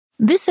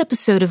This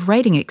episode of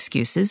Writing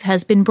Excuses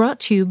has been brought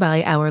to you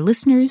by our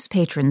listeners,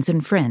 patrons,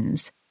 and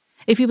friends.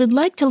 If you would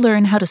like to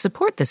learn how to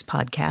support this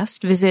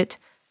podcast, visit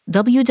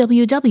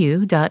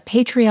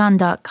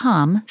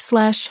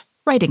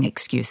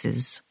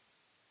www.patreon.com/writingexcuses.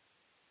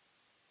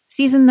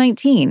 Season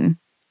 19,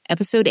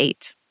 Episode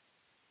 8.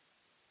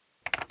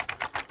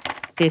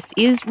 This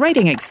is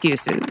Writing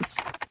Excuses,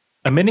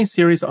 a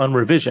mini-series on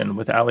revision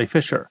with Ali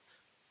Fisher,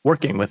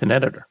 working with an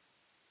editor.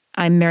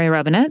 I'm Mary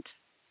Robinette.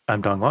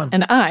 I'm Dongwon.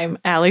 And I'm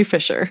Ali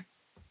Fisher.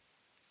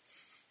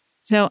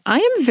 So I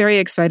am very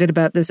excited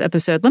about this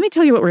episode. Let me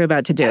tell you what we're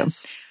about to do.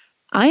 Yes.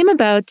 I am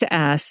about to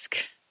ask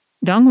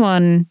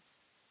Dongwon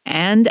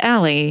and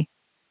Ali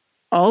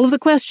all of the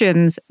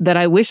questions that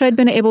I wish I'd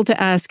been able to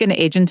ask an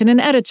agent and an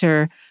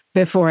editor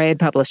before I had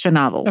published a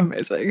novel.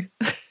 Amazing.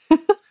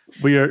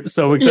 We are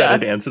so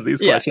excited to answer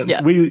these questions.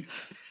 Yeah.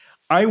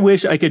 I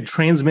wish I could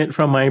transmit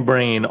from my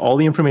brain all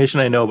the information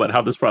I know about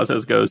how this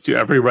process goes to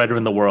every writer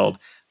in the world,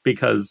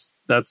 because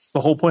that's the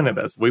whole point of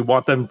this. We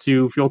want them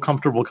to feel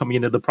comfortable coming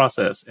into the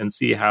process and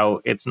see how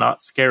it's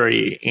not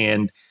scary.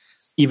 And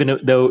even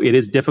though it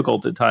is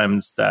difficult at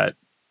times, that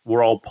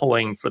we're all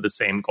pulling for the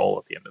same goal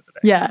at the end of the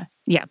day. Yeah.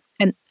 Yeah.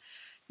 And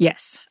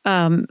yes.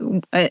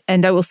 And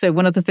I will say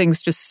one of the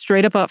things just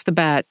straight up off the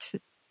bat,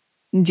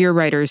 dear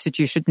writers, that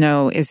you should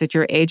know is that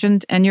your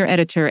agent and your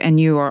editor and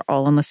you are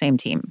all on the same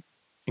team.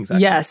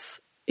 Exactly.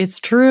 Yes, it's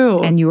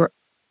true. And you are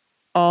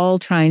all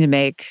trying to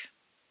make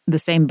the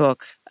same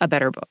book a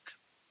better book.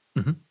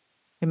 Mm-hmm.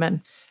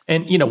 Amen.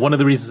 And, one of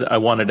the reasons I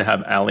wanted to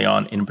have Ali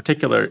on in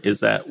particular is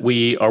that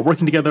we are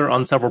working together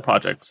on several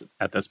projects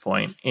at this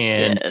point.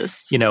 And,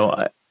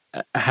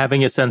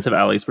 having a sense of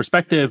Ali's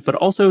perspective, but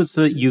also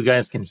so that you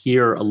guys can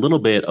hear a little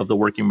bit of the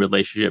working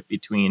relationship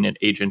between an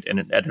agent and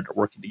an editor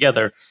working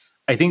together.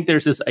 I think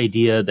there's this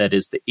idea that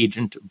is the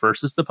agent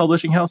versus the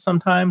publishing house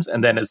sometimes,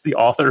 and then it's the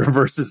author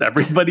versus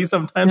everybody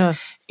sometimes. Yeah.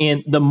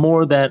 And the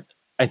more that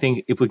I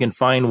think if we can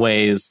find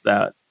ways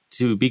that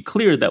to be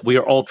clear that we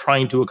are all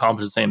trying to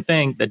accomplish the same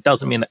thing, that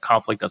doesn't mean that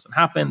conflict doesn't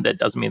happen. That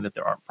doesn't mean that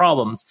there aren't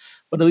problems,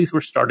 but at least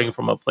we're starting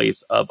from a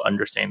place of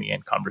understanding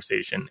and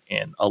conversation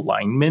and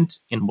alignment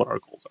in what our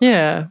goals are.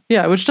 Yeah.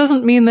 Yeah. Which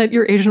doesn't mean that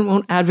your agent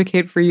won't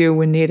advocate for you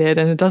when needed.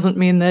 And it doesn't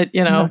mean that,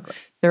 exactly.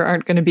 There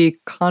aren't going to be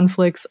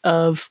conflicts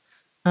of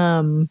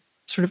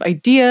sort of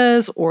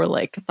ideas or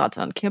like thoughts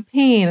on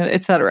campaign,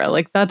 etc.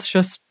 Like that's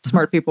just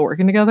smart people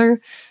working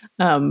together.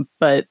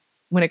 But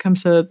when it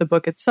comes to the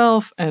book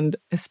itself, and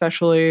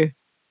especially, I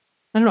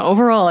don't know,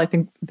 overall, I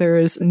think there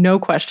is no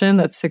question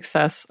that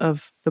success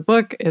of the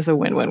book is a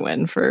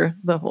win-win-win for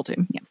the whole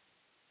team. Yeah.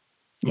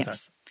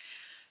 Yes.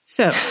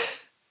 So,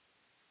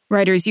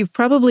 writers, you've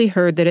probably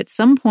heard that at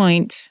some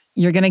point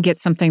you're going to get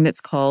something that's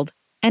called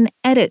an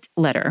edit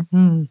letter.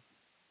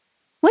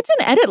 What's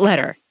an edit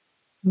letter?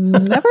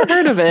 Never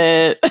heard of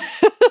it.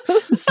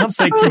 Sounds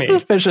fake to me.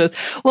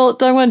 Suspicious. Well,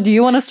 Dongwon, do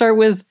you want to start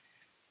with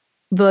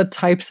the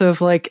types of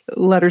like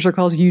letters or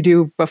calls you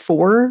do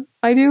before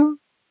I do?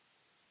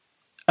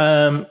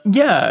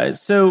 Yeah.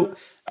 So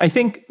I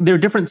think there are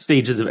different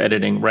stages of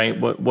editing, right?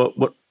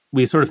 What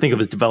we sort of think of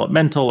as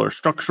developmental or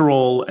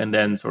structural, and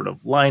then sort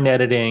of line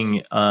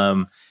editing.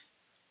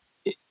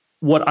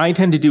 What I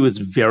tend to do is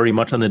very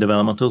much on the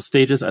developmental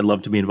stages. I'd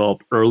love to be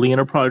involved early in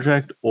a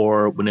project,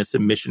 or when a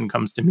submission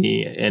comes to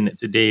me and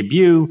it's a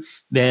debut,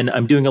 then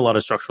I'm doing a lot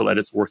of structural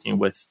edits, working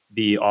with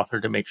the author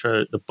to make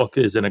sure the book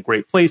is in a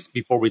great place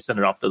before we send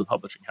it off to the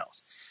publishing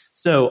house.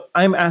 So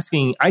I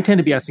tend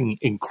to be asking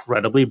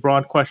incredibly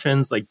broad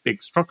questions, like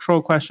big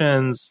structural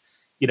questions,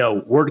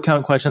 word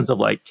count questions of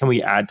like, can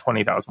we add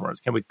 20,000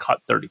 words? Can we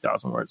cut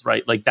 30,000 words,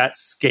 right? Like that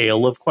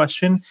scale of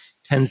question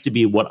tends to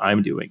be what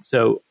I'm doing.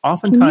 So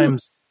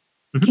oftentimes...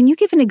 Can you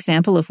give an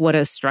example of what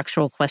a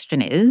structural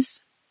question is?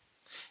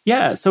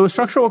 Yeah, so a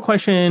structural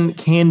question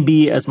can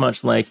be as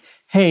much like,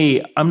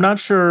 hey, I'm not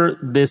sure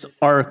this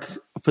arc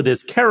for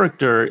this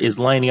character is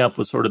lining up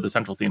with sort of the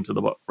central themes of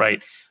the book,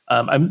 right?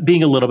 I'm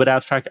being a little bit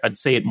abstract. I'd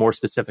say it more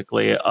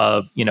specifically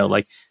of,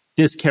 like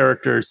this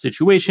character's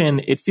situation,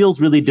 it feels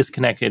really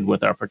disconnected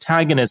with our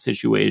protagonist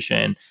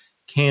situation.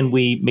 Can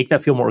we make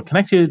that feel more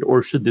connected,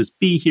 or should this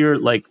be here?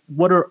 Like,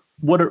 what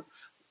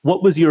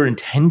was your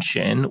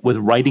intention with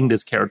writing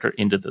this character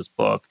into this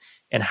book,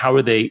 and how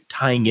are they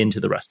tying into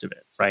the rest of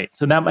it, right?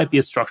 So that might be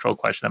a structural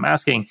question I'm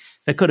asking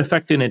that could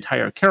affect an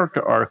entire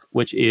character arc,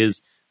 which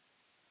is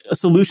a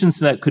solution to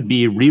that could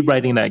be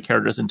rewriting that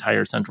character's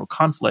entire central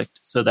conflict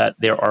so that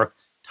their arc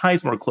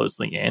ties more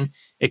closely in.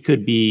 It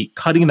could be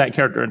cutting that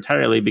character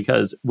entirely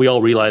because we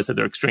all realize that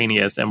they're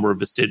extraneous and were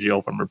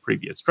vestigial from a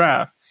previous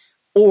draft.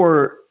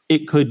 Or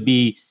it could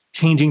be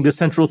changing the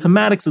central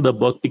thematics of the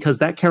book because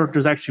that character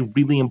is actually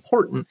really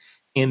important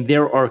and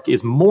their arc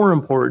is more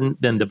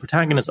important than the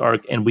protagonist's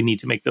arc, and we need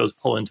to make those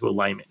pull into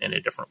alignment in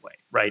a different way,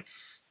 right?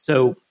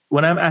 So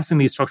when I'm asking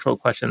these structural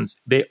questions,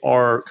 they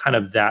are kind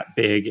of that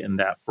big and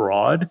that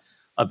broad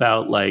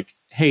about like,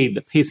 hey,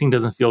 the pacing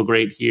doesn't feel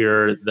great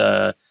here.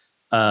 The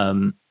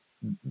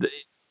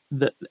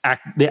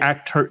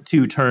act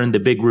two turn, the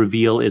big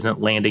reveal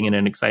isn't landing in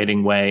an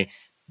exciting way.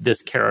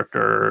 this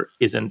character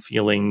isn't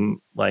feeling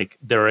like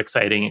they're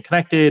exciting and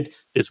connected.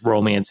 This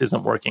romance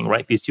isn't working,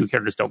 right? These two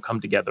characters don't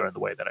come together in the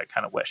way that I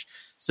kind of wish.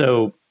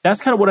 So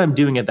that's kind of what I'm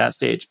doing at that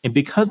stage. And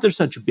because they're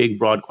such big,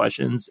 broad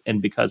questions,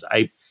 and because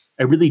I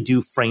really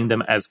do frame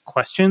them as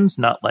questions,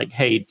 not like,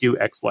 hey, do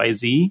X, Y,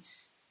 Z,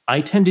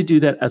 I tend to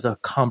do that as a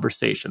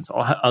conversation. So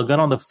I'll get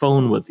on the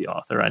phone with the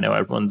author. I know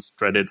everyone's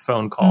dreaded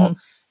phone call.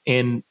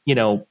 And,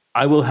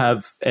 I will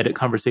have edit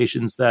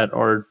conversations that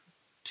are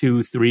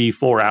 2, 3,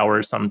 4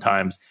 hours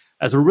sometimes,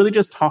 as we're really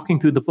just talking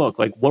through the book.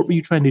 Like, what were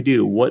you trying to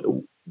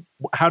do?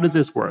 How does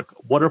this work?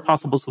 What are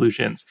possible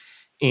solutions?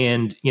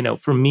 And,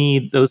 for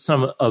me, those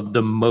some of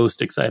the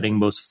most exciting,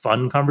 most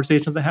fun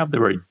conversations I have. They're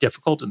very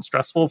difficult and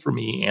stressful for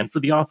me and for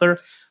the author,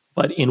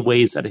 but in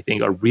ways that I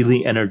think are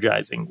really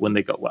energizing when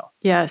they go well.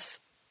 Yes.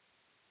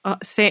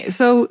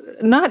 So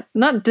not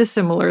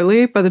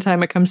dissimilarly by the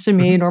time it comes to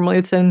me. Normally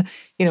it's in,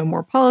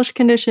 more polished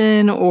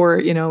condition,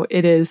 or,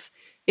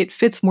 it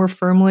fits more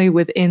firmly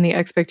within the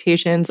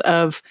expectations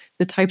of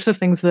the types of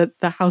things that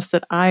the house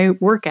that I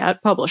work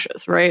at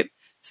publishes, right?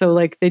 So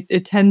like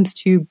it tends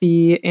to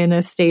be in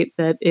a state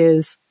that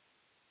is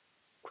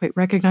quite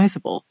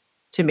recognizable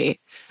to me.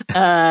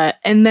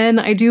 And then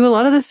I do a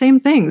lot of the same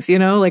things,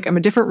 like I'm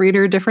a different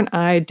reader, different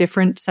eye,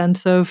 different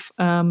sense of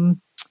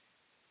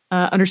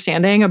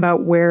understanding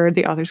about where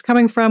the author's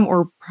coming from,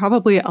 or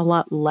probably a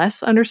lot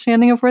less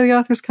understanding of where the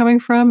author's coming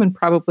from, and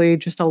probably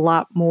just a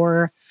lot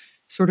more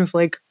sort of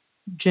like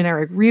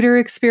generic reader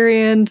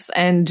experience.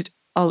 And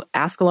I'll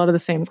ask a lot of the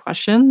same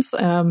questions,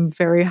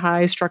 very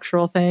high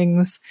structural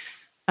things.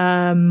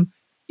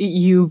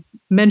 You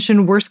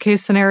mentioned worst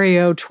case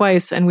scenario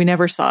twice and we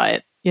never saw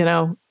it,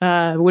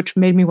 which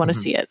made me want to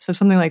see it. So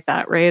something like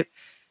that, right?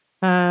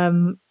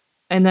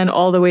 And then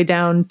all the way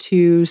down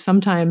to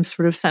sometimes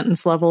sort of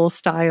sentence level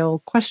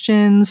style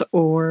questions,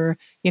 or,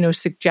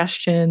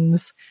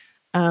 suggestions,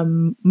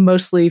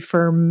 mostly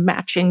for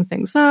matching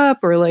things up,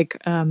 or like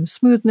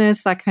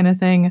smoothness, that kind of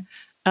thing.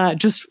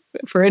 Just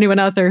for anyone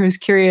out there who's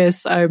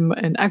curious, I'm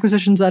an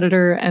acquisitions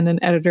editor and an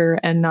editor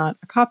and not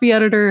a copy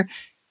editor.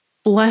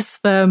 Bless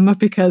them,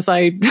 because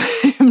I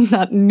am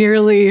not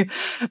nearly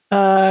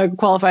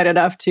qualified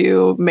enough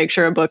to make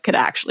sure a book could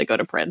actually go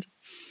to print.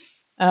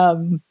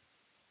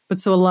 But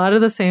so a lot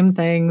of the same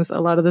things,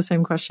 a lot of the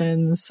same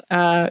questions.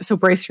 So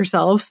brace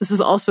yourselves. This is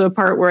also a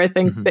part where I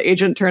think the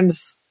agent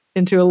turns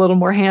into a little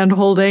more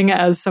hand-holding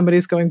as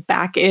somebody's going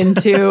back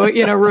into,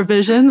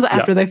 revisions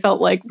after they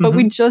felt like, but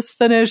we just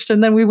finished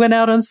and then we went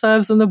out on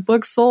subs and the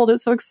book sold.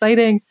 It's so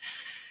exciting.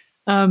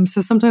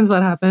 So sometimes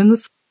that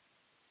happens.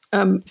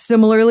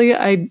 Similarly,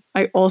 I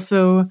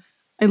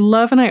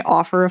love and I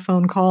offer a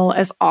phone call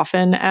as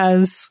often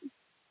as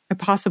I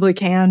possibly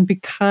can,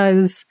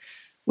 because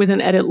with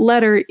an edit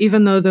letter,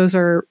 even though those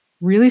are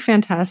really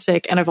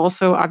fantastic, and I've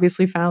also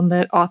obviously found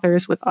that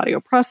authors with audio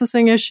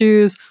processing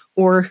issues,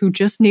 or who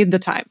just need the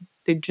time,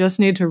 they just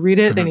need to read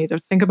it, they need to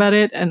think about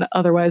it, and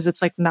otherwise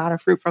it's like not a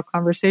fruitful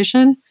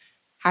conversation,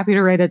 happy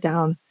to write it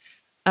down.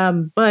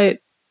 But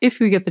if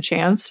you get the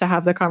chance to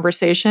have the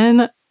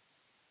conversation,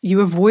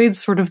 you avoid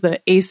sort of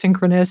the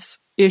asynchronous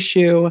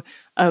issue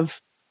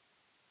of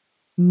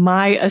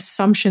my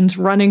assumptions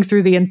running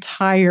through the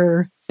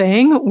entire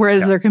thing,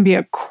 whereas there can be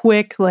a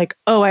quick like,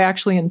 oh, I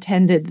actually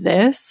intended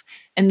this,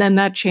 and then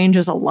that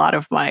changes a lot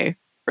of my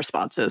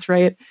responses,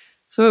 right?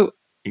 So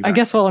I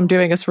guess all I'm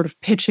doing is sort of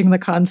pitching the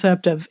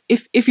concept of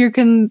if you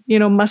can,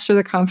 muster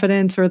the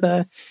confidence or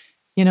the,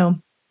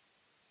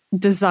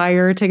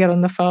 desire to get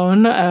on the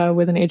phone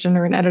with an agent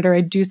or an editor,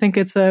 I do think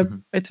it's a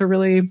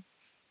really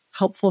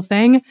helpful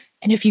thing.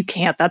 And if you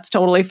can't, that's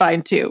totally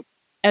fine too.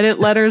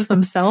 Edit letters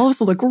themselves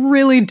look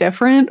really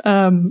different,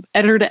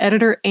 editor to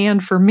editor,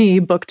 and for me,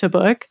 book to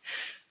book.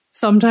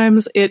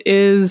 Sometimes it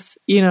is,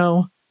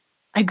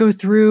 I go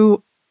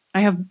through,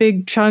 I have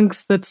big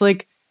chunks that's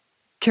like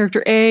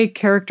character A,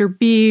 character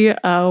B,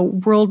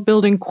 world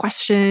building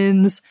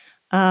questions.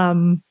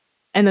 And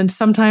then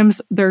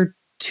sometimes they're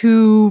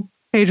 2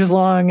 pages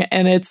long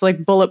and it's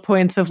like bullet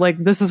points of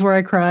like, this is where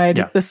I cried.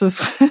 Yeah. This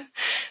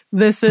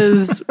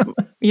is,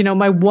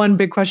 my one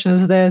big question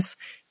is this.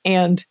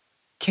 And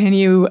can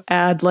you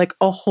add like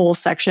a whole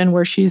section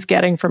where she's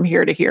getting from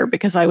here to here,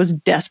 because I was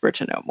desperate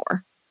to know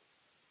more.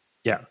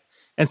 Yeah.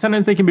 And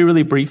sometimes they can be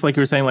really brief, like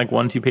you were saying, like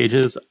 1-2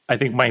 pages. I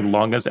think my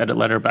longest edit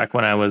letter back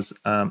when I was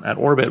at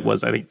Orbit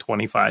was, I think,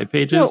 25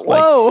 pages.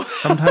 Whoa. Like,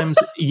 sometimes...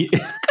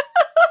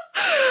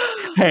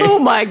 Hey, oh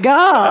my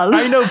God.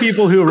 I know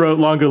people who wrote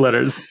longer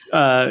letters.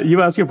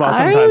 You ask your boss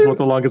sometimes what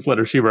the longest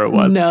letter she wrote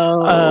was.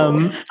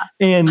 No.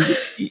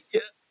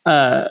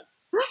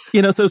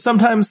 So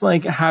sometimes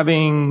like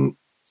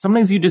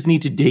sometimes you just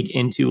need to dig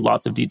into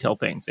lots of detailed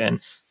things.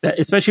 And that,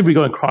 especially if we're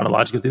going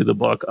chronologically through the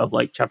book of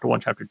like chapter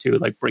 1, chapter 2,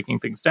 like breaking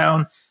things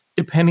down,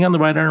 depending on the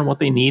writer and what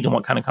they need and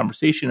what kind of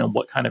conversation and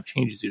what kind of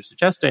changes you're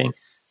suggesting,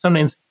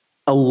 sometimes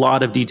a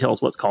lot of detail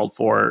is what's called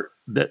for.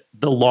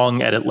 The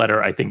long edit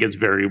letter, I think, is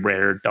very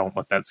rare. Don't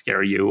let that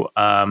scare you.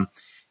 And,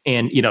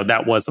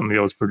 that was something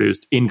that was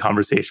produced in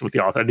conversation with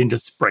the author. I didn't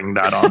just spring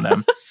that on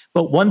them.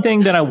 But one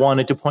thing that I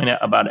wanted to point out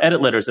about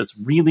edit letters that's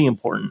really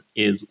important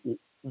is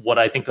what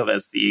I think of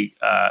as the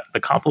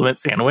compliment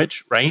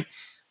sandwich, right?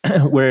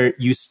 Where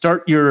you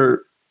start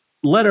your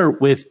letter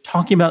with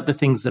talking about the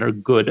things that are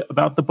good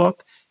about the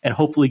book, and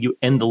hopefully you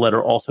end the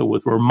letter also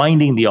with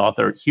reminding the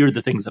author, here are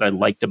the things that I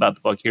liked about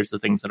the book, here's the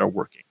things that are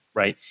working,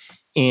 right?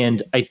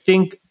 And I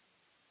think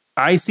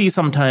I see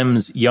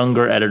sometimes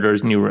younger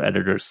editors, newer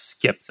editors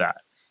skip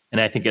that.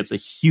 And I think it's a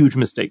huge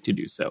mistake to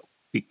do so,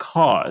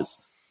 because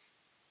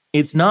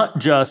it's not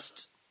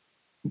just,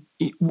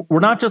 we're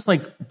not just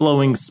like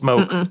blowing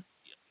smoke, and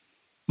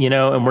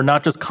we're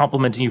not just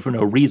complimenting you for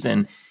no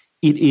reason.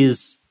 It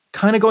is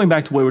kind of going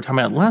back to what we were talking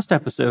about last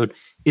episode.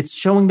 It's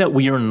showing that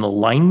we are in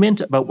alignment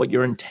about what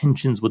your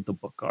intentions with the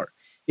book are.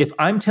 If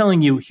I'm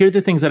telling you, here are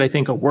the things that I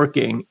think are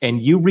working,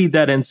 and you read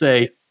that and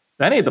say,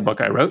 that ain't the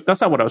book I wrote,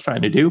 that's not what I was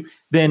trying to do,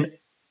 then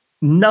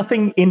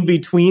nothing in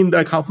between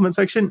the compliment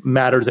section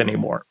matters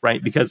anymore,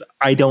 right? Because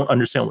I don't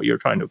understand what you're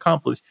trying to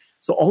accomplish.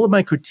 So all of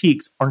my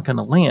critiques aren't going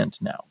to land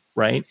now,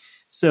 right?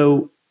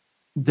 So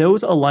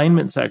those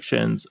alignment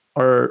sections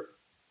are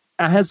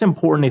as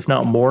important, if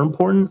not more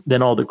important,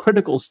 than all the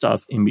critical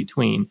stuff in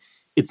between.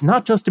 It's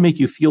not just to make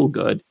you feel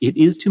good. It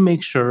is to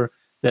make sure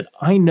that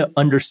I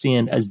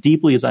understand as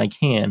deeply as I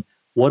can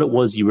what it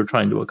was you were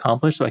trying to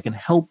accomplish, so I can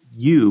help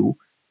you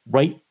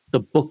write the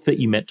book that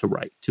you meant to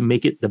write, to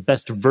make it the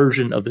best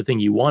version of the thing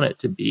you want it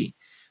to be.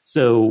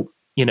 So,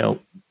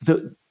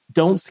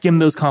 don't skim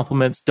those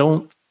compliments.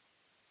 Don't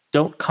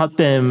cut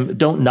them.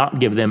 Don't not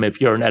give them if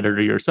you're an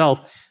editor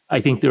yourself. I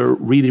think they're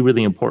really,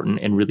 really important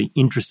and really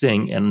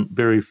interesting, and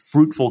very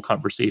fruitful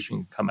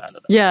conversation come out of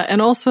them. Yeah.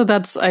 And also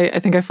I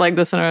think I flagged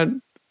this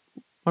in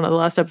one of the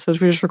last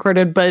episodes we just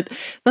recorded, but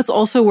that's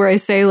also where I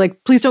say,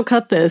 like, please don't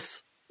cut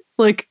this.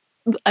 Like,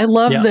 I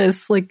love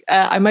this. Like,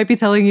 I might be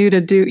telling you to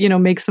do,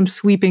 make some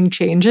sweeping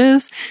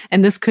changes,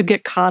 and this could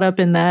get caught up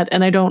in that.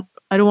 And I don't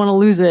want to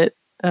lose it.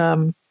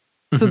 So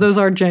those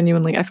are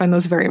genuinely, I find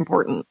those very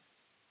important.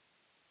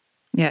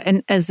 Yeah.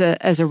 And as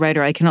a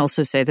writer, I can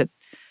also say that,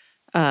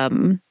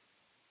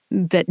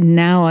 that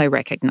now I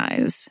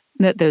recognize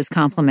that those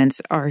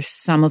compliments are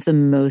some of the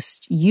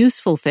most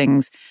useful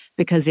things,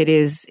 because it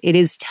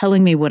is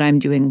telling me what I'm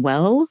doing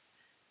well.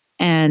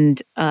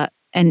 And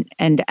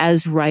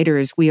as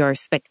writers, we are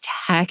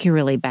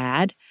spectacularly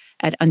bad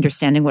at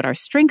understanding what our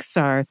strengths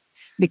are,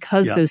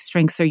 because those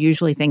strengths are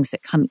usually things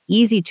that come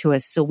easy to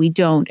us, so we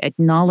don't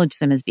acknowledge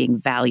them as being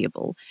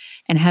valuable.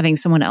 And having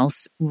someone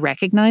else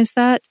recognize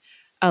that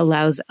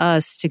allows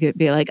us to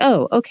be like,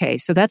 oh, okay,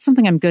 so that's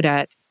something I'm good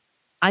at.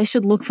 I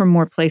should look for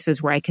more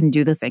places where I can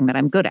do the thing that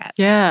I'm good at.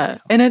 Yeah.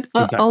 And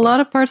a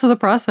lot of parts of the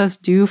process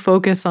do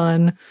focus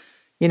on,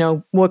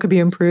 what could be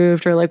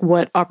improved, or like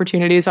what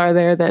opportunities are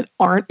there that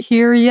aren't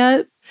here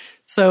yet.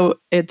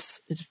 So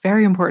it's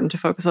very important to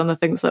focus on the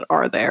things that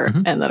are there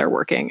and that are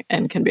working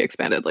and can be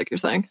expanded, like you're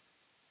saying.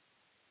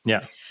 Yeah.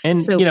 And,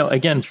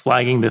 again,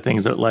 flagging the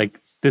things that, like,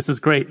 this is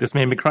great, this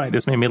made me cry,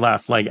 this made me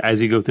laugh, like,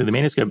 as you go through the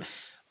manuscript,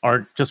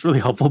 are just really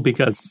helpful,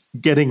 because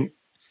getting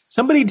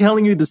somebody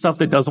telling you the stuff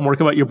that doesn't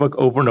work about your book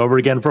over and over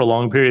again for a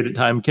long period of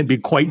time can be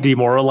quite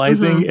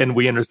demoralizing, and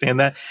we understand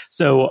that.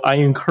 So I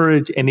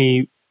encourage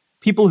any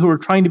people who are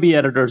trying to be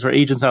editors or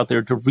agents out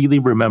there to really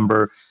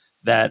remember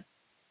that,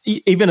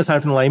 even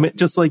aside from alignment,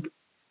 just like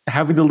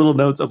having the little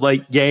notes of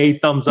like, yay,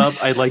 thumbs up,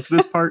 I liked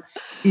this part,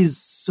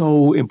 is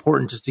so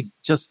important,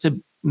 just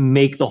to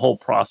make the whole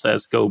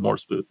process go more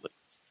smoothly.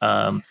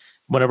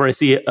 Whenever I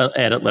see an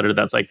edit letter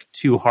that's like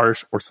too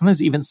harsh, or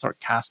sometimes even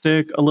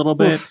sarcastic a little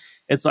bit,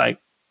 it's like,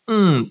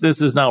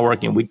 this is not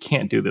working. We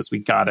can't do this. We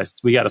gotta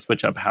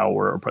switch up how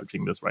we're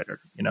approaching this writer.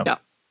 Yeah.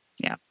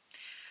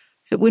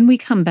 So when we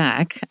come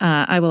back,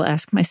 I will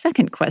ask my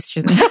second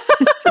question.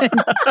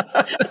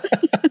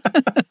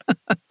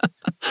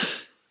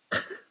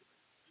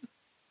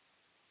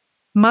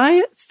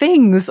 My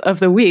things of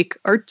the week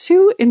are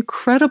two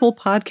incredible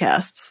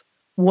podcasts.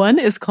 One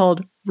is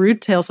called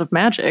Rude Tales of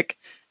Magic,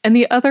 and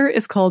the other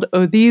is called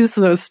Oh These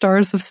Those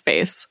Stars of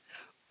Space.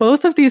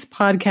 Both of these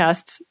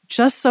podcasts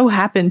just so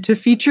happen to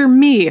feature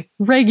me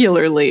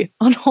regularly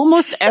on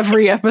almost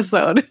every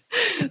episode.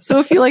 So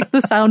if you like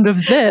the sound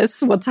of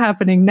this, what's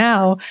happening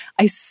now,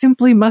 I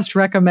simply must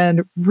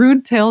recommend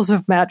Rude Tales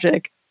of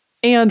Magic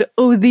and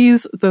Oh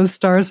These Those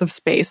Stars of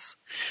Space.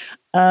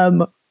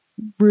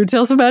 Rude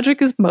Tales of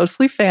Magic is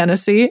mostly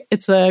fantasy.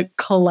 It's a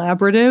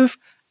collaborative,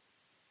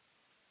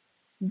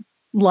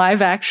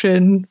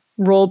 live-action,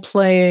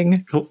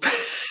 role-playing... Cool.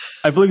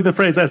 I believe the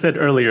phrase I said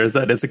earlier is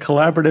that it's a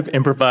collaborative,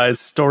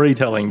 improvised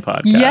storytelling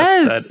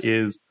podcast that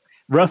is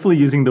roughly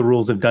using the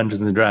rules of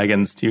Dungeons and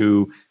Dragons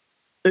to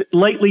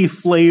lightly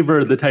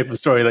flavor the type of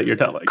story that you're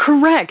telling.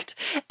 Correct.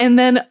 And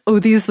then Oh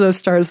These Those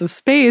Stars of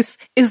Space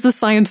is the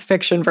science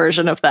fiction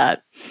version of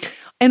that.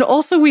 And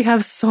also we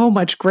have so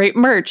much great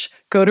merch.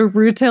 Go to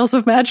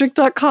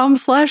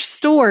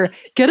rudetalesofmagic.com/store.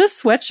 Get a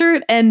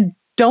sweatshirt and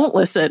don't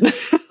listen.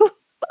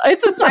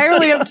 It's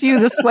entirely up to you.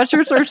 The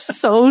sweatshirts are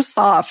so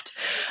soft.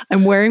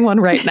 I'm wearing one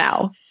right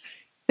now.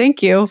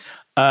 Thank you.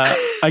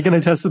 I can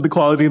attest to the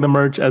quality of the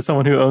merch as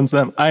someone who owns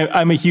them.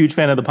 I'm a huge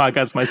fan of the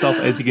podcast myself,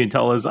 as you can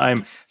tell, as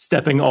I'm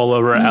stepping all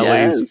over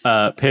Allie's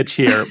pitch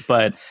here.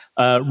 But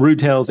Rude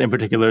Tales in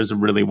particular is a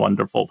really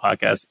wonderful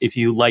podcast. If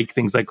you like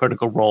things like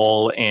Critical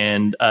Role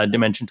and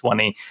Dimension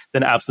 20,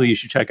 then absolutely you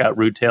should check out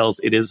Rude Tales.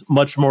 It is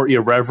much more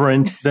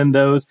irreverent than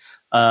those,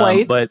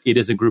 but it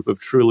is a group of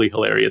truly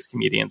hilarious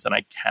comedians, and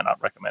I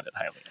cannot recommend it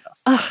highly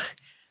enough.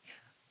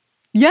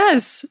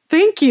 Yes,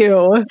 thank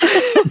you.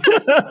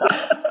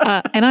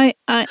 And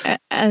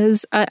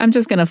I'm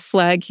just going to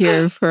flag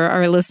here for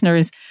our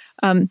listeners.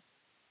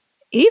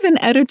 Even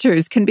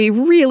editors can be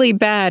really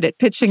bad at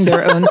pitching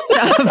their own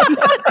stuff.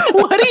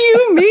 What do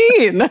you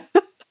mean?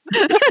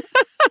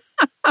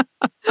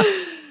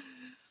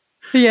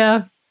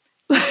 Yeah.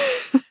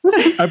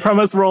 I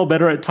promise we're all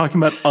better at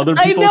talking about other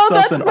people's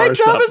stuff than our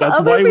stuff.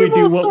 That's why we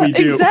do what we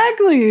do.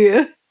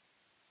 Exactly.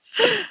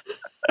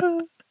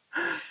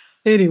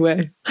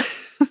 Anyway.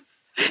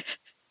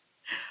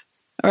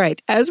 All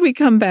right. As we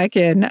come back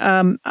in,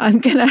 I'm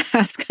going to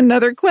ask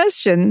another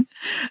question.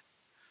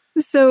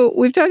 So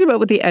we've talked about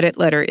what the edit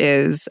letter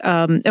is.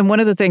 And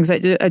one of the things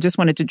I just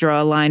wanted to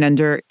draw a line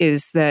under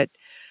is that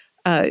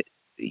a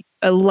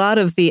lot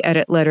of the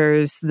edit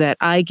letters that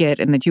I get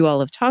and that you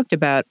all have talked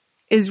about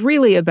is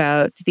really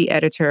about the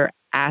editor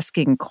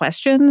asking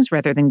questions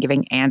rather than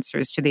giving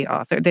answers to the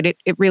author. That it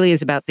really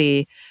is about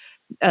a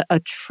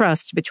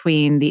trust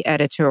between the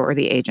editor or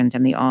the agent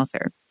and the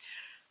author.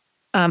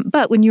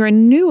 But when you're a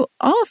new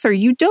author,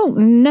 you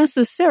don't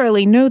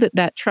necessarily know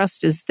that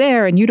trust is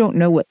there and you don't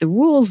know what the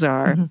rules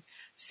are. Mm-hmm.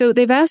 So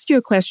they've asked you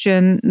a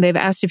question. They've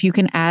asked if you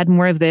can add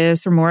more of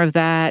this or more of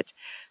that.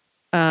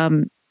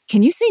 Can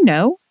you say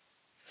no?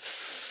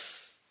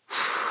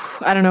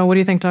 I don't know. What do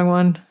you think,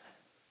 Dongwon?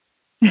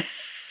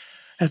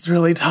 That's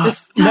really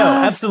tough. No,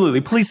 absolutely.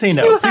 Please say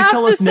no. Please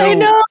tell us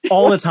no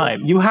all the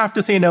time. You have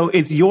to say no.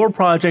 It's your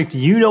project.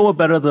 You know it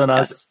better than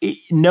us.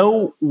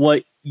 Know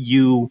what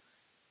you...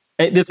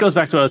 This goes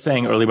back to what I was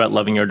saying earlier about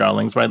loving your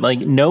darlings, right? Like,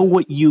 know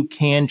what you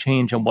can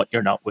change and what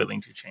you're not willing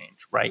to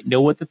change, right?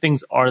 Know what the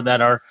things are that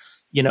are,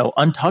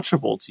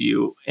 untouchable to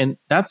you. And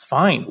that's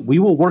fine. We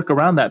will work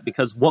around that,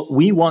 because what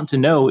we want to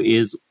know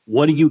is,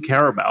 what do you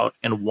care about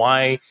and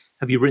why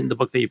have you written the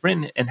book that you've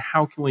written, and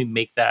how can we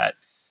make that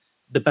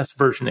the best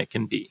version it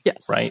can be?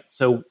 Yes. Right?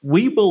 So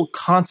we will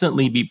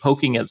constantly be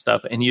poking at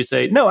stuff and you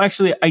say, no,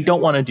 actually, I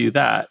don't want to do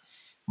that.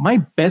 My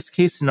best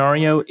case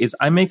scenario is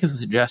I make a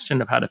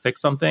suggestion of how to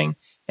fix something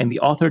and the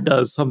author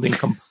does something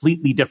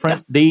completely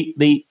different.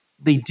 Yes.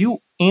 They do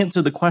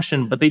answer the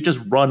question, but they just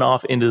run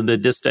off into the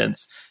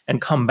distance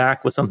and come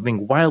back with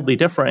something wildly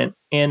different.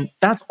 And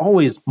that's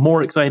always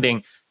more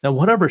exciting than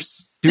whatever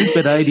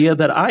stupid idea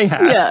that I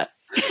had. Yeah.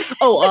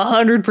 Oh,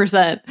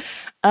 100%.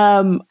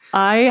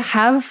 I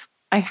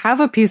have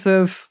a piece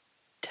of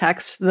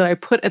text that I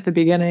put at the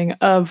beginning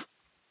of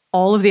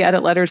all of the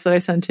edit letters that I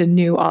send to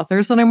new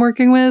authors that I'm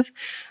working with.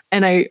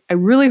 And I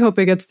really hope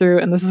it gets through.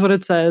 And this is what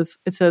it says.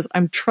 It says,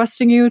 I'm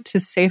trusting you to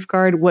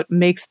safeguard what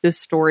makes this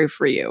story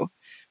for you.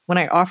 When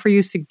I offer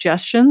you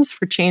suggestions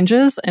for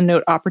changes and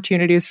note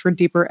opportunities for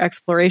deeper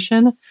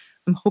exploration,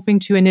 I'm hoping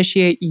to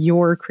initiate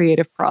your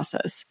creative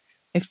process.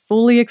 I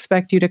fully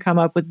expect you to come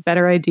up with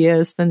better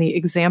ideas than the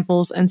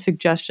examples and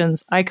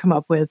suggestions I come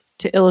up with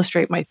to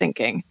illustrate my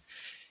thinking.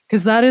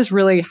 Because that is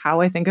really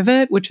how I think of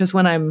it, which is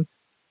when I'm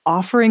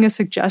offering a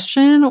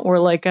suggestion or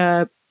like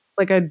a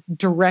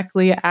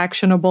directly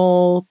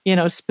actionable,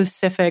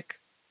 specific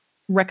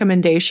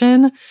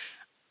recommendation,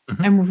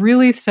 mm-hmm. I'm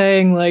really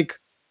saying, like,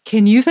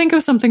 can you think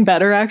of something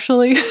better,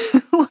 actually?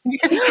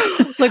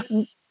 like,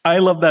 I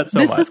love that so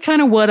much. This is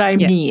kind of what I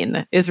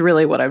mean, is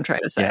really what I'm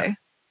trying to say.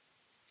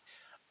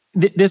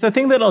 Yeah. There's a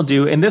thing that I'll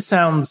do, and this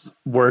sounds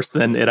worse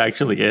than it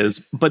actually is,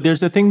 but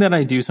there's a thing that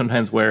I do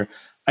sometimes where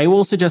I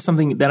will suggest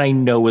something that I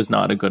know is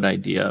not a good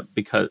idea,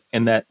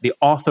 and that the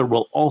author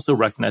will also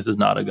recognize is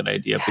not a good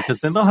idea,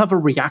 because then they'll have a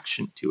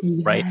reaction to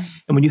it, right?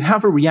 And when you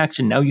have a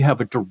reaction, now you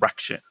have a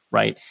direction,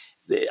 right?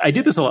 I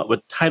do this a lot with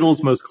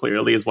titles. Most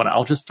clearly is when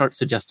I'll just start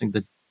suggesting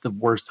the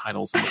worst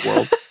titles in the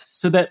world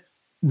so that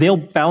they'll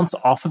bounce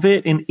off of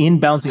it. And in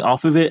bouncing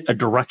off of it, a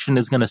direction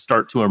is going to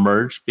start to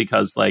emerge,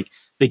 because like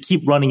they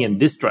keep running in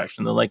this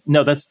direction. They're like,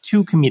 no, that's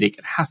too comedic.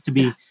 It has to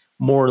be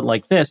more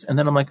like this. And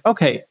then I'm like,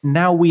 okay,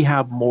 now we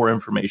have more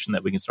information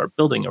that we can start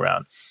building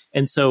around.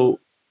 And so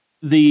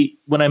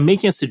when I'm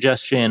making a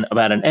suggestion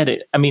about an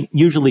edit, I mean,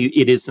 usually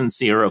it is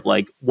sincere of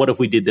like, what if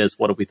we did this?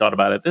 What if we thought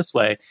about it this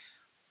way?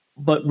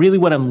 But really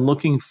what I'm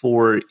looking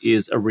for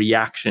is a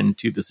reaction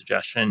to the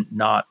suggestion,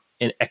 not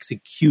an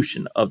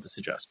execution of the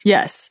suggestion.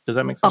 Yes. Does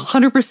that make sense?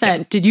 100%.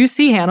 Yeah. Did you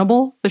see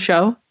Hannibal, the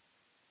show?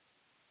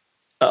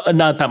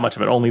 Not that much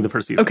of it, only the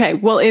first season. Okay.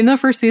 Well, in the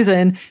first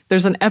season,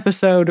 there's an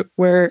episode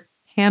where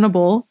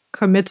Hannibal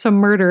commits a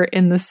murder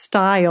in the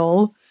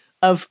style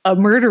of a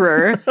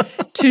murderer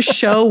to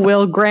show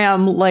Will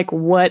Graham like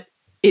what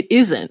it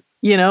isn't,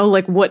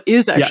 like what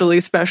is actually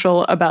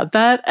special about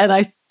that. And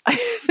I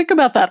think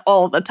about that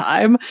all the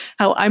time,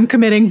 how I'm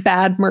committing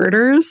bad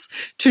murders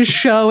to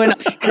show an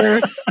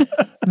actor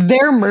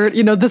their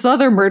this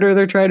other murder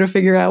they're trying to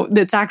figure out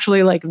that's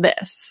actually like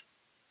this.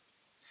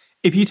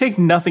 If you take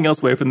nothing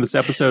else away from this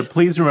episode,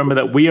 please remember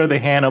that we are the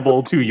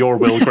Hannibal to your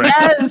Will Grant.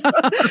 Yes,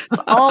 that's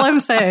all I'm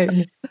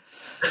saying.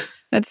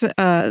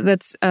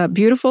 That's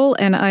beautiful,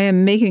 and I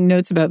am making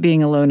notes about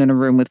being alone in a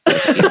room with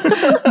both of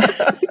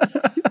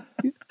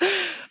you.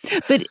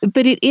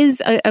 But it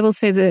is. I will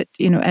say that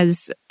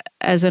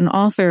as an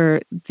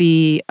author,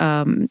 the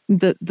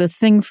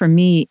thing for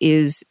me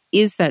is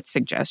that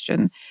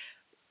suggestion.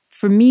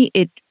 For me,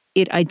 it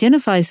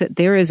identifies that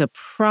there is a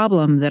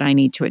problem that I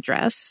need to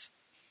address.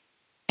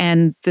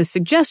 And the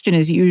suggestion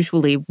is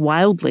usually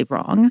wildly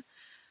wrong,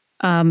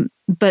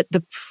 but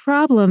the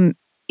problem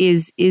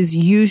is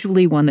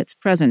usually one that's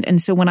present. And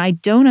so when I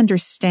don't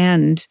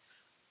understand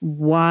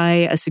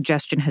why a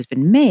suggestion has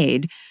been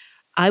made,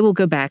 I will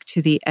go back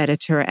to the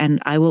editor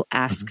and I will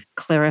ask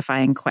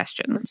clarifying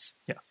questions.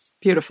 Yes.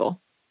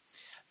 Beautiful.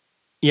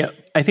 Yeah,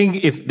 I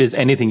think if there's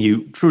anything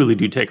you truly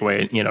do take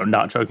away,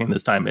 not joking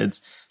this time,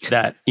 it's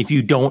that if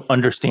you don't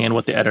understand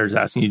what the editor is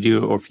asking you to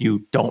do, or if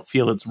you don't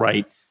feel it's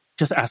right,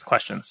 just ask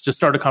questions. Just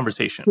start a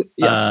conversation.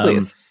 Yes,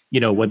 please.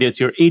 Whether it's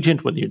your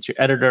agent, whether it's your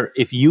editor,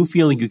 if you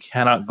feel like you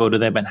cannot go to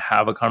them and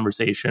have a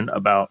conversation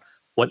about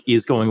what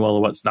is going well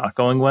or what's not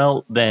going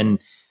well, then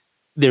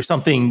there's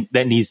something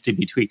that needs to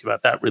be tweaked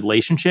about that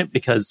relationship,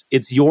 because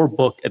it's your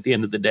book at the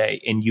end of the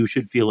day, and you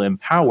should feel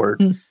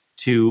empowered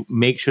to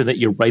make sure that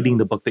you're writing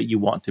the book that you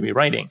want to be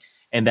writing.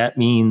 And that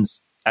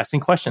means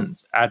asking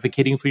questions,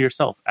 advocating for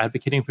yourself,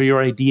 advocating for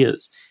your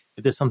ideas.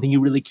 If there's something you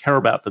really care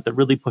about that they're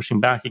really pushing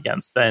back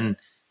against, then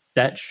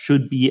that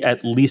should be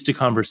at least a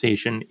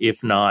conversation,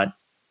 if not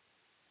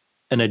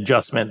an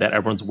adjustment that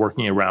everyone's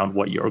working around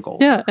what your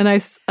goals are. Yeah, and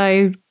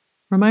I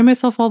remind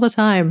myself all the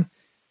time,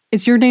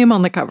 it's your name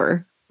on the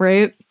cover,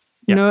 right?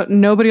 Yeah.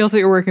 Nobody else that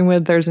you're working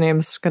with, their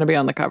name's going to be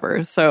on the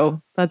cover.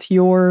 So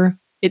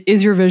it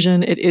is your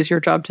vision. It is your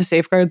job to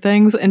safeguard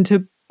things and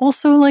to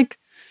also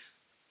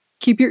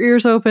keep your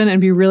ears open and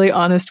be really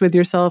honest with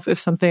yourself if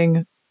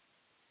something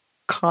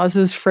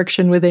causes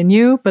friction within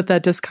you, but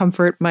that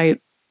discomfort might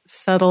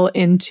settle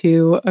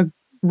into a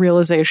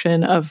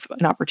realization of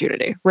an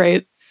opportunity,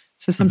 right?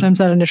 So sometimes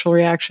that initial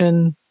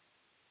reaction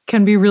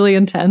can be really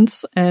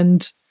intense,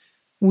 and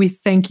we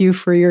thank you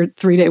for your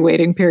 3-day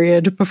waiting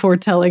period before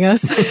telling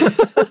us.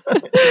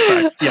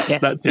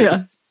 Yes, that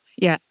too.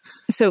 Yeah.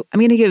 So I'm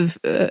going to give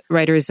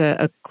writers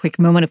a quick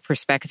moment of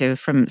perspective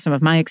from some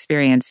of my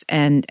experience,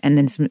 and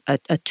then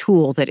a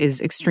tool that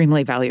is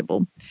extremely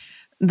valuable.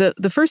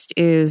 The first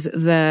is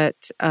that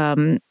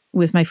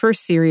with my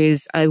first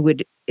series, I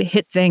would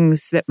hit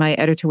things that my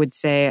editor would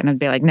say, and I'd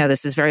be like, no,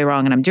 this is very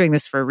wrong, and I'm doing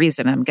this for a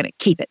reason, I'm going to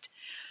keep it.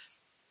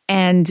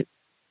 And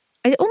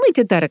I only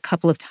did that a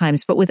couple of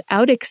times, but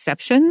without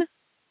exception,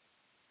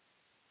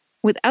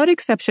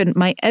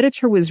 my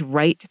editor was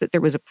right that there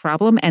was a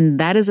problem, and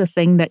that is a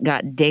thing that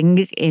got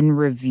dinged in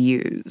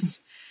reviews.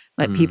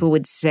 That people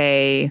would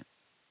say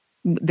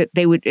that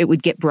it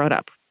would get brought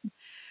up.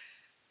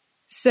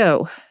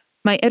 So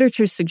my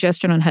editor's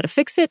suggestion on how to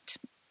fix it,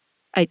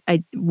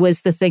 I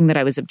was the thing that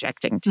I was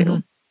objecting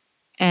to.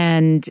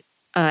 And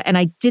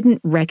I didn't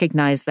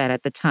recognize that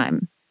at the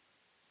time.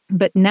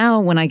 But now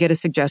when I get a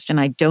suggestion,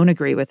 I don't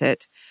agree with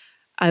it,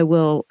 I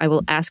will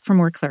ask for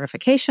more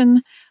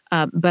clarification,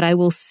 but I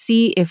will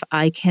see if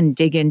I can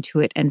dig into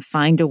it and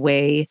find a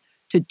way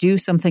to do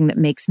something that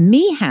makes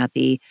me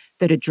happy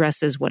that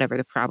addresses whatever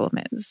the problem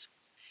is.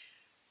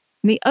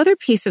 And the other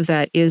piece of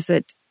that is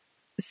that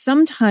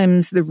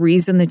sometimes the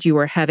reason that you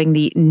are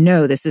having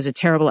no, this is a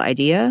terrible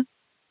idea,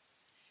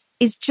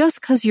 is just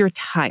because you're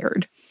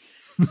tired.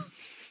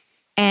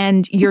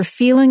 And you're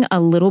feeling a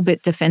little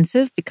bit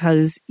defensive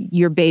because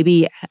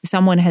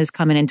someone has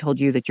come in and told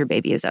you that your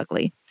baby is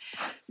ugly.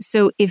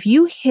 So if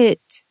you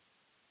hit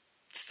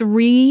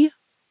three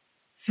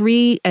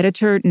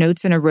editor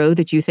notes in a row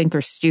that you think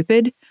are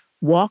stupid,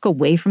 walk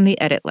away from the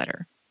edit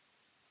letter.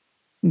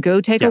 Go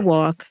take a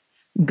walk.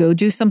 Go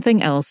do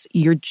something else.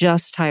 You're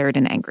just tired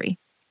and angry.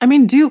 I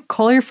mean,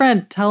 call your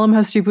friend. Tell them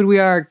how stupid we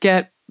are.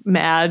 Get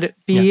mad.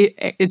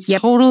 It's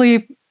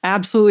totally,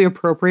 absolutely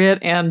appropriate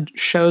and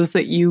shows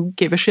that you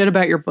give a shit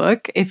about your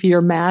book if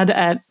you're mad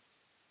at,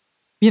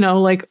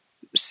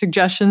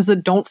 suggestions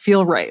that don't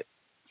feel right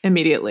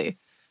immediately.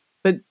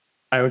 But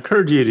I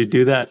encourage you to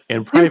do that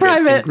in private.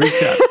 In group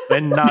chat,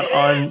 and not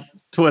on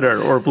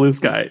Twitter or Blue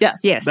Sky.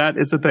 Yes. That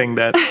is a thing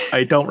that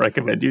I don't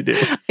recommend you do.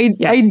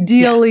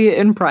 Ideally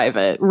in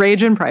private,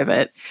 rage in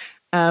private,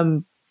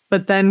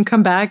 but then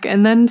come back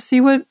and then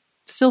see what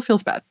still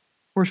feels bad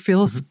or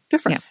feels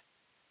different. Yeah.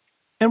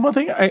 And one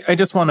thing I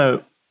just want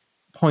to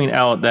point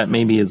out that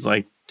maybe is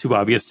too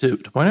obvious to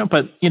point out,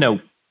 but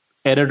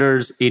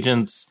editors,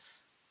 agents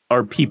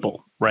are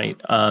people,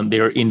 right? They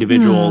are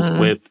individuals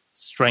with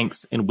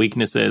strengths and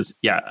weaknesses.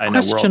 Yeah, I know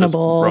we're all just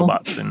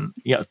robots, and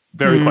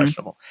very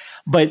questionable.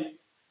 But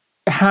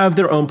have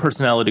their own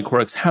personality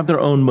quirks, have their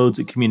own modes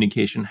of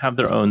communication, have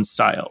their own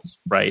styles,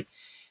 right?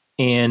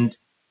 And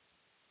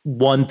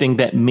one thing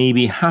that may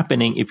be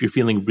happening if you're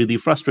feeling really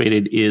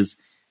frustrated is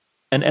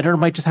an editor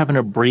might just have an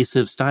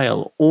abrasive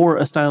style or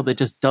a style that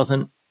just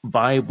doesn't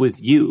vibe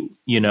with you,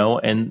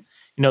 and,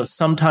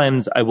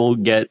 sometimes I will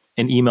get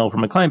an email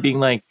from a client being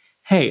like,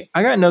 hey,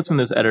 I got notes from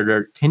this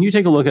editor. Can you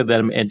take a look at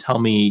them and tell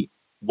me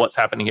what's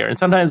happening here? And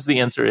sometimes the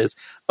answer is,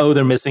 oh,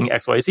 they're missing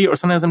X, Y, Z. Or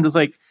sometimes I'm just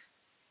like,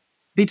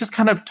 they just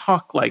kind of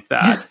talk like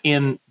that.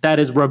 And that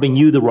is rubbing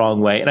you the wrong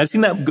way. And I've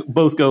seen that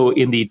both go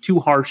in the too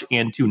harsh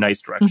and too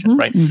nice direction,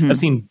 right? I've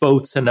seen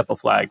both send up a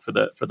flag for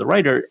the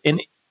writer.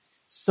 And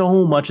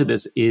so much of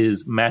this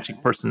is matching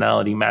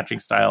personality, matching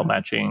style,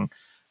 matching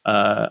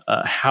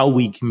how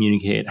we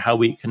communicate, how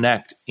we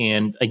connect.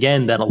 And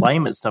again, that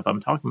alignment stuff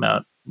I'm talking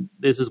about,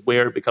 this is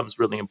where it becomes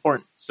really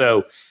important.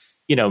 So,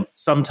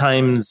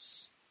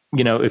 sometimes,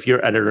 if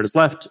your editor is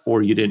left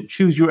or you didn't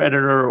choose your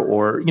editor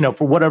or,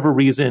 for whatever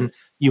reason,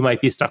 you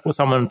might be stuck with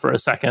someone for a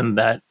second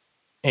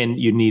and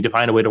you need to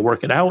find a way to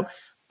work it out.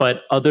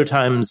 But other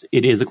times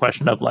it is a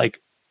question of like,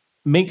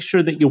 make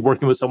sure that you're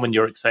working with someone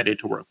you're excited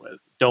to work with.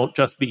 Don't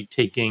just be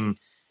taking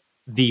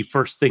the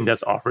first thing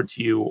that's offered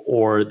to you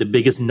or the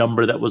biggest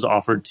number that was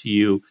offered to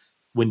you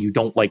when you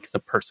don't like the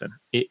person.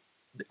 The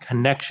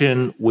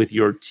connection with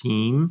your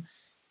team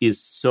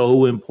is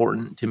so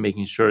important to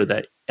making sure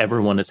that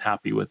everyone is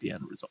happy with the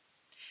end result.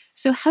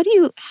 So how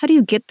do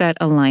you get that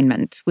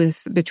alignment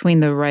between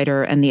the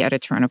writer and the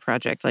editor on a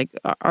project? Like,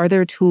 are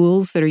there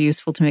tools that are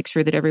useful to make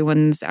sure that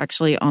everyone's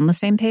actually on the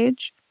same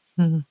page?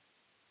 Mm-hmm.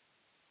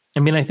 I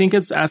mean, I think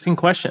it's asking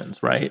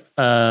questions, right?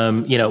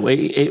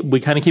 We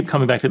kind of keep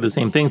coming back to the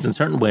same things in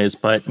certain ways,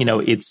 but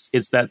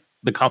it's that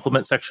the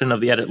compliment section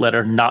of the edit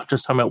letter, not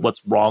just talking about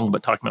what's wrong,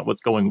 but talking about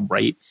what's going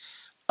right.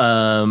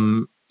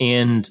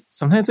 And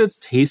sometimes it's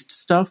taste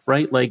stuff,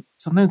 right? Like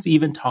sometimes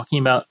even talking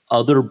about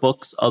other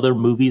books, other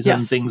movies,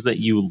 and things that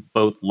you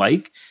both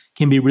like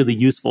can be really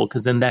useful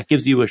because then that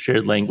gives you a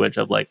shared language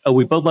of like, oh,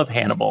 we both love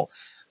Hannibal.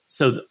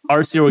 So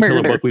our serial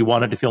killer book, we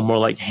wanted to feel more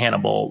like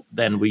Hannibal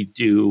than we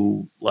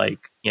do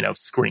like,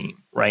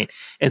 Scream, right?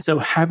 And so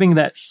having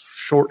that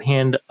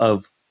shorthand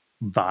of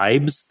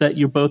vibes that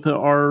you both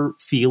are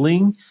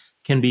feeling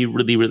can be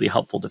really, really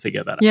helpful to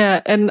figure that out.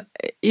 Yeah. And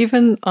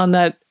even on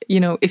that,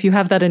 if you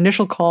have that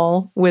initial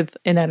call with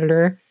an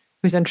editor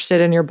who's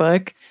interested in your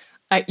book,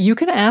 you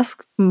can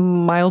ask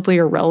mildly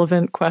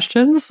irrelevant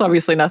questions.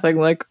 Obviously nothing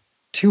like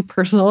too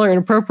personal or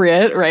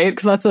inappropriate, right?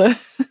 Because that's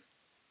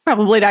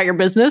probably not your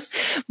business.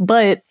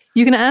 But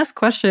you can ask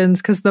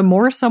questions because the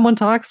more someone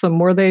talks, the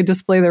more they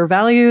display their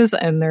values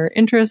and their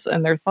interests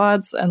and their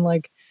thoughts. And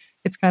like,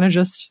 it's kind of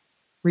just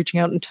reaching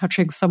out and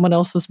touching someone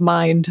else's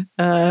mind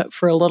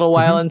for a little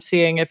while and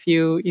seeing if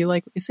you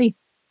like what you see.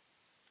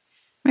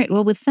 Right.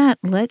 Well, with that,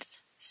 let's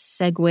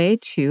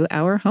segue to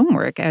our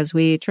homework as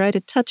we try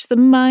to touch the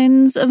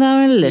minds of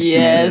our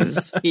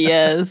listeners.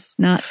 Yes.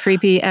 Not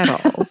creepy at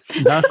all.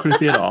 Not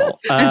creepy at all.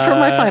 And for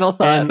my final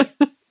thought.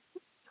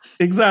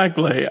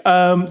 Exactly.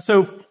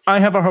 So I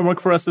have a homework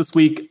for us this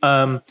week.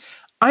 I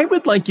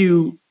would like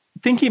you,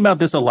 thinking about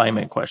this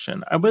alignment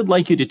question, I would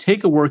like you to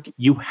take a work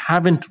you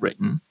haven't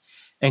written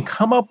and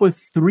come up with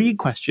 3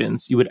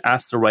 questions you would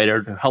ask the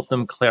writer to help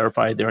them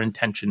clarify their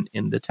intention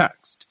in the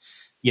text.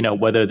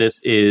 Whether this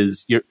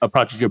is a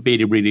project you're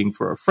beta reading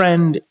for a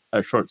friend,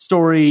 a short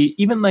story,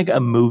 even like a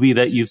movie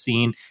that you've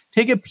seen,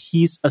 take a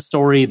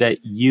story that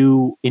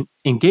you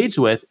engage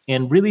with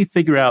and really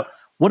figure out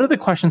what are the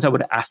questions I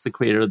would ask the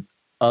creator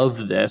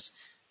of this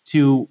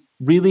to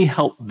really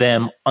help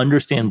them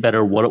understand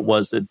better what it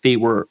was that they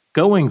were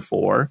going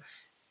for.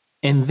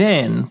 And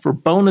then for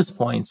bonus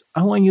points,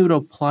 I want you to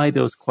apply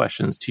those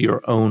questions to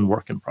your own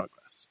work in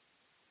progress.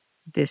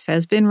 This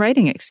has been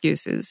Writing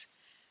Excuses.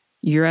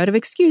 You're out of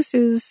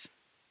excuses.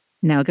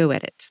 Now go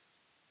edit.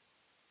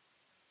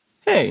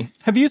 Hey,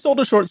 have you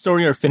sold a short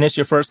story or finished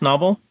your first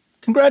novel?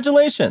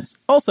 Congratulations!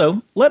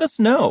 Also, let us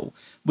know.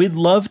 We'd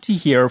love to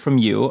hear from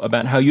you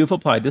about how you've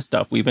applied the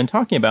stuff we've been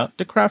talking about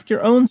to craft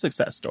your own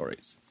success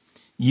stories.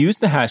 Use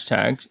the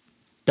hashtag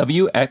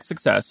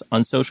WXSuccess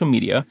on social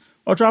media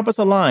or drop us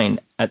a line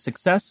at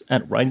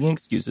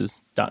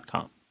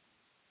success@writingexcuses.com.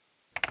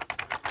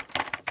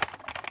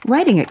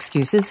 Writing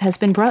Excuses has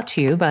been brought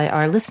to you by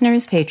our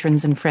listeners,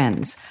 patrons, and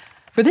friends.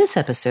 For this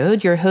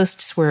episode, your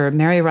hosts were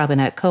Mary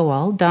Robinette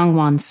Kowal,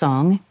 Dongwon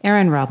Song,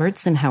 Aaron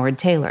Roberts, and Howard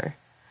Taylor.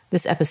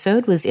 This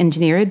episode was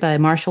engineered by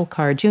Marshall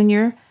Carr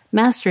Jr.,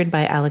 mastered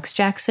by Alex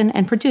Jackson,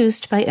 and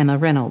produced by Emma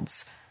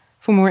Reynolds.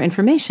 For more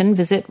information,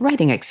 visit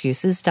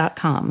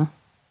writingexcuses.com.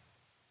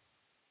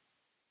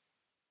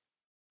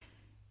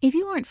 If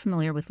you aren't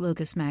familiar with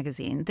Locus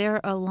Magazine,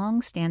 they're a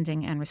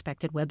long-standing and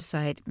respected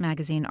website,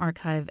 magazine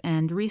archive,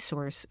 and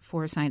resource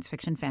for science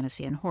fiction,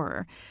 fantasy, and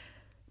horror.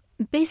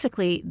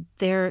 Basically,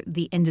 they're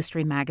the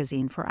industry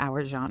magazine for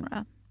our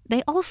genre.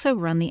 They also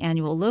run the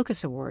annual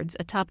Locus Awards,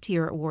 a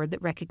top-tier award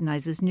that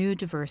recognizes new,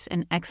 diverse,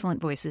 and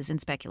excellent voices in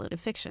speculative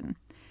fiction.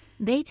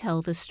 They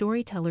tell the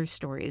storyteller's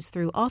stories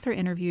through author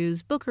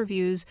interviews, book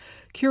reviews,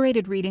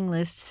 curated reading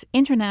lists,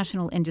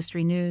 international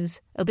industry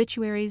news,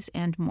 obituaries,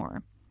 and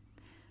more.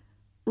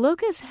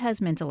 Locus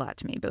has meant a lot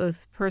to me,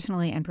 both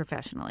personally and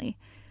professionally.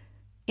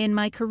 In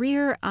my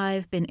career,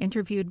 I've been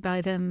interviewed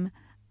by them.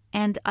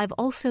 And I've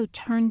also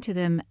turned to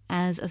them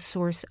as a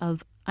source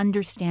of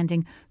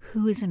understanding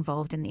who is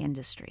involved in the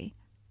industry.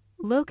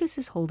 Locus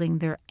is holding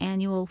their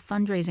annual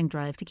fundraising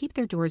drive to keep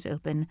their doors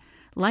open,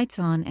 lights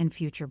on, and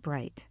future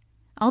bright.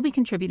 I'll be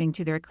contributing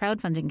to their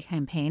crowdfunding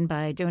campaign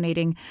by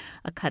donating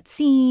a cut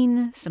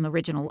scene, some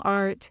original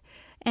art,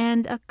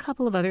 and a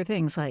couple of other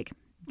things like,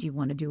 do you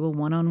want to do a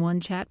one-on-one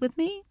chat with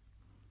me?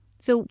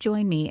 So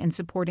join me in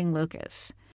supporting Locus.